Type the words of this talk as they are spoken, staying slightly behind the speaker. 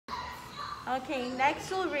Okay, next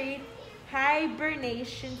we'll read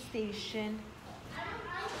Hibernation Station.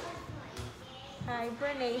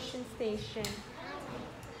 Hibernation Station.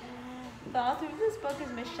 The author of this book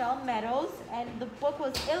is Michelle Meadows, and the book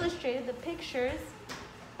was illustrated, the pictures,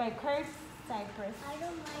 by Kurt Cypress. I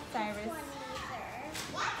don't like Cyrus. this one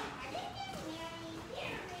either.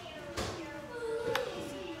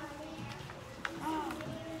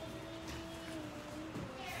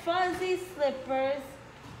 Fuzzy slippers,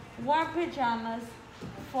 warm pajamas,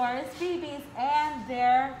 forest babies, and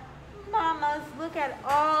their mamas. Look at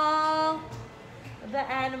all the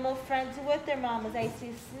animal friends with their mamas. I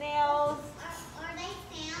see snails. Are they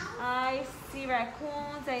snails? I see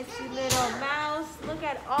raccoons. I see little mouse. Look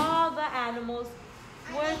at all the animals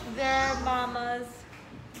with their mamas.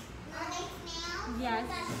 Are they snails? Yes.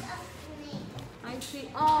 That's a snake. I see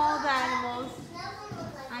all the animals. Snails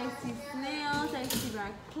look like I see snails. I see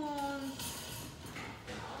raccoons.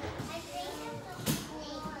 I think it's a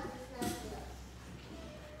snake.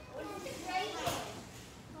 What is it right here?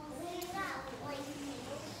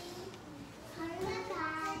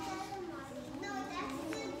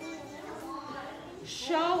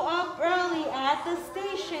 Show up early at the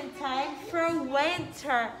station, time for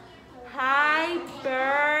winter hibernation.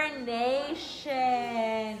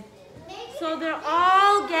 So they're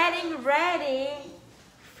all getting ready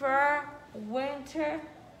for winter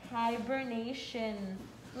hibernation.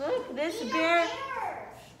 Look, this bear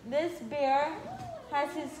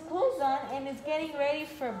has his clothes on and is getting ready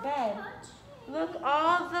for bed. Look,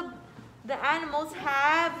 all the animals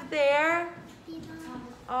have their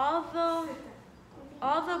all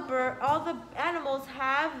the animals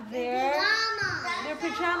have their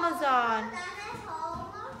pajamas on.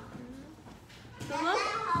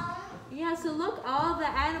 So look, all the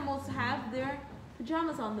animals have their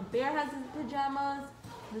pajamas on. The bear has his pajamas,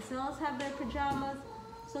 the snails have their pajamas.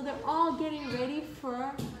 So they're all getting ready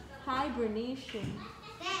for hibernation.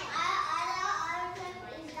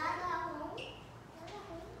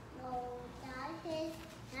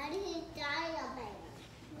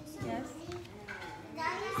 Yes.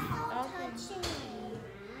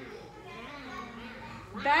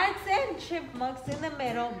 Bats and chipmunks in the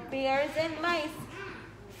middle, bears and mice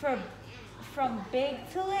from big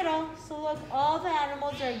to little. So look, all the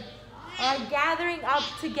animals are gathering up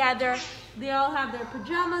together. They all have their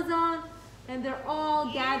pajamas on and they're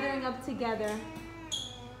all gathering up together.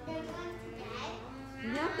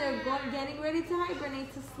 Yep, they're getting ready to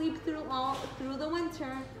hibernate, to sleep through the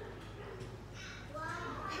winter.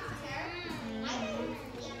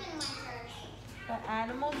 But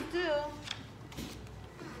animals do.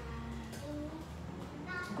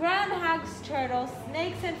 Groundhogs, turtles,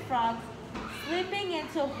 snakes, and frogs slipping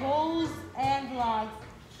into holes and logs.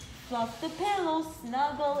 Fluff the pillows,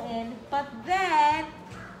 snuggle in. But then,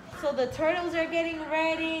 so the turtles are getting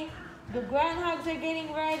ready, the groundhogs are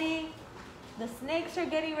getting ready, the snakes are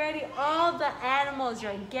getting ready, all the animals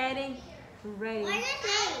are getting ready.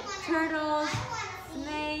 Turtles,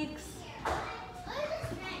 snakes.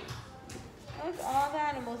 Look, all the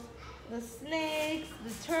animals. The snakes,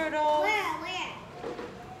 the turtles. Where?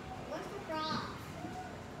 Where's the frog?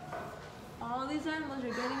 All these animals are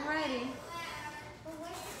getting ready. Where's the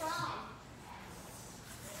frog?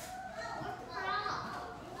 Where's the frog?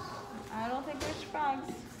 I don't think there's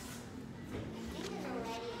frogs.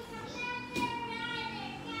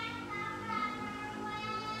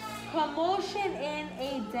 Commotion in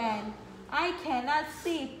a den. I cannot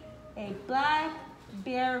sleep. A black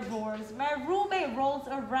bear roars. My roommate rolls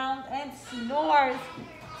around and snores.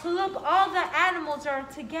 So look, all the animals are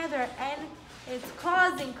together and it's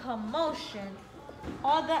causing commotion.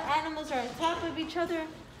 All the animals are on top of each other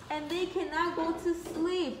and they cannot go to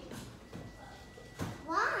sleep.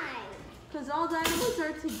 Why? Because all the animals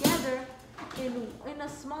are together in a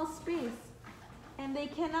small space and they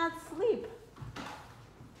cannot sleep.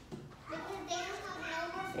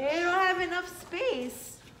 Because They don't have enough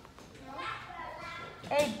space.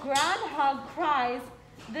 A groundhog cries,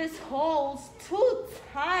 "This hole's too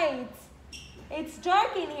tight. It's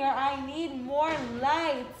dark in here. I need more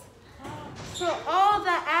light." So all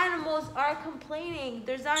the animals are complaining.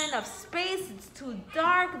 There's not enough space. It's too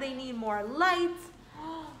dark. They need more light.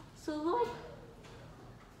 So look.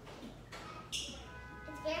 It's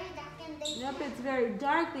very dark and they Yep, it's very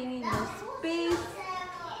dark. They need more space.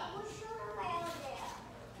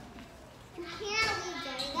 You can't leave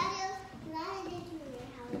there. That is how we do.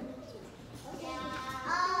 Okay.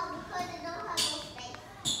 Oh, because they don't have no space.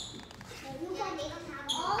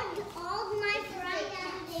 All my friends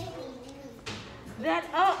have Then,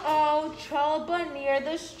 trouble near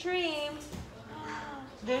the stream.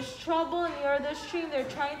 There's trouble near the stream. They're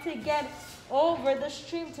trying to get over the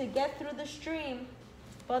stream, to get through the stream.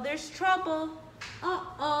 But there's trouble.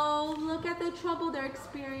 Uh-oh, look at the trouble they're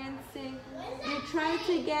experiencing. They're trying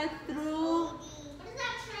to get through. What is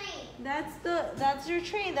that train? That's your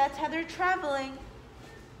train. That's how they're traveling.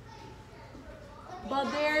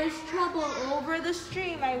 But there's trouble over the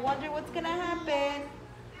stream. I wonder what's gonna happen.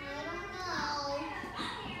 I don't know.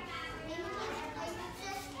 Maybe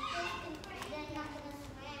they're not gonna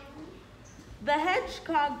swim. The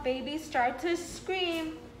hedgehog babies start to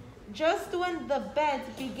scream. Just when the beds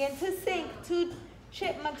begin to sink, two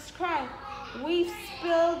chipmunks cry, "We've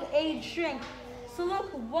spilled a drink." So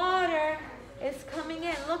look, water is coming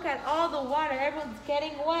in. Look at all the water. Everyone's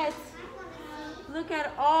getting wet. Look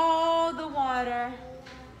at all the water.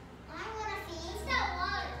 I want to see. Is that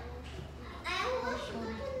water? I want to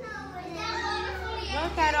know. Is that water for you?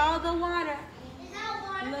 Look at all the water. Is that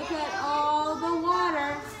water? Look at all the water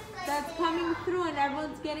that's coming through and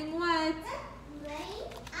everyone's getting wet. Rain?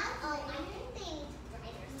 Oh, I didn't think.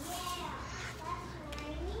 Yeah, that's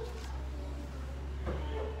raining.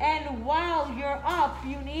 And while you're up,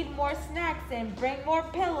 you need more snacks and bring more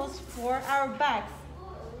pillows for our backs.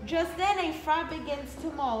 Just then a frog begins to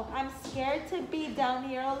moan. "I'm scared to be down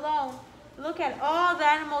here alone." Look at all the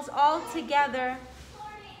animals all together.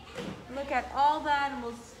 Look at all the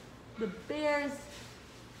animals. The bears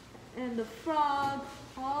and the frog,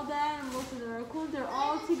 all the animals and the raccoons are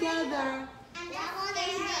all together. And that one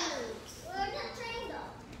is names. Where's the train go?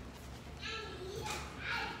 It's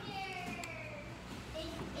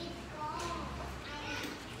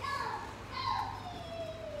gone.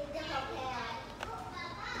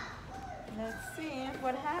 Let's see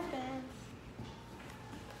what happens.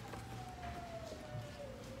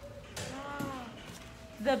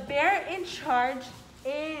 The bear in charge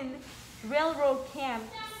in railroad camp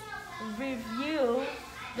review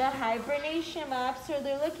the hibernation map. So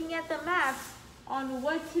they're looking at the maps on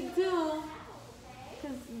what to do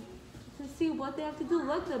to see what they have to do.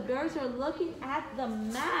 Look, the bears are looking at the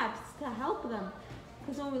maps to help them.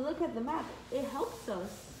 Because when we look at the map, it helps us.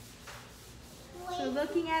 So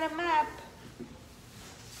looking at a map.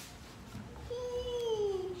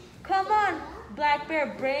 Come on, Black Bear,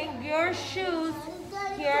 bring your shoes.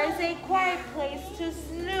 Here's a quiet place to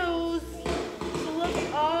snooze. So look,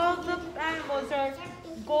 all the animals are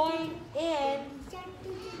going in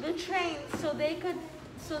the train so they could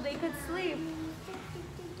sleep.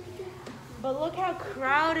 But look how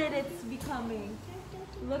crowded it's becoming.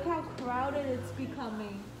 Look how crowded it's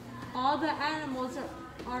becoming. All the animals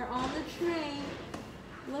are on the train.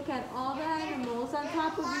 Look at all the animals on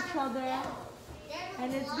top of each other.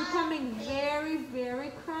 And it's becoming very,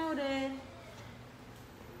 very crowded.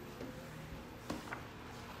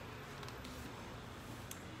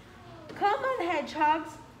 Come on,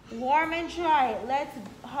 hedgehogs, warm and dry. Let's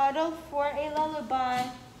huddle for a lullaby.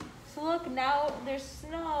 So look, now there's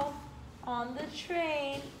snow on the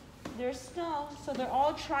train. There's snow, so they're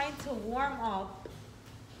all trying to warm up.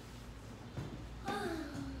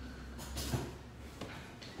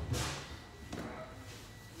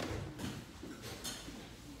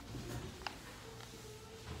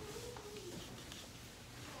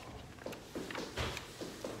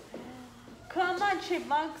 Come on,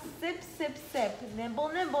 chipmunks, sip, sip, sip. Nimble,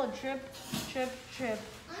 nimble, drip, drip, drip.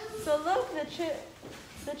 So look,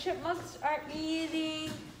 the chipmunks are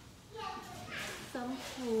eating some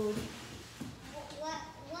food.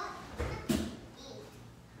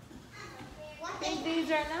 I think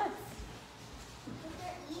these are nuts.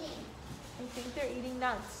 I think they're eating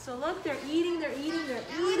nuts. So look, they're eating, they're eating, they're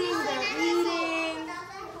eating, they're eating.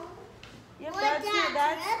 Yep, that's it.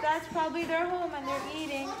 That's probably their home and they're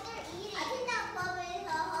eating.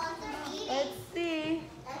 Let's see.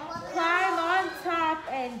 Climb on top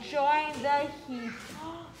and join the heap.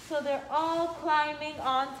 So they're all climbing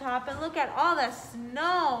on top and look at all the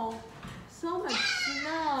snow. So much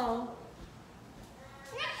snow.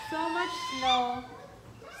 So much snow.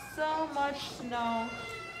 So much snow.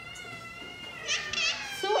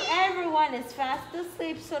 So everyone is fast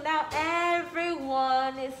asleep. So now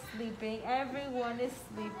everyone is sleeping. Everyone is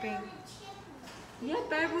sleeping.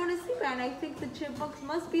 Yep, everyone is sleeping. And I think the chipmunks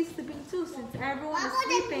must be sleeping too since everyone is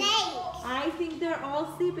sleeping. I think they're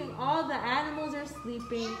all sleeping. All the animals are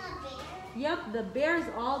sleeping. Yep, the bears,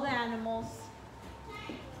 all the animals.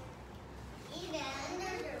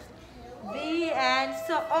 The end.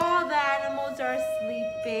 So all the animals are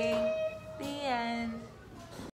sleeping. The end.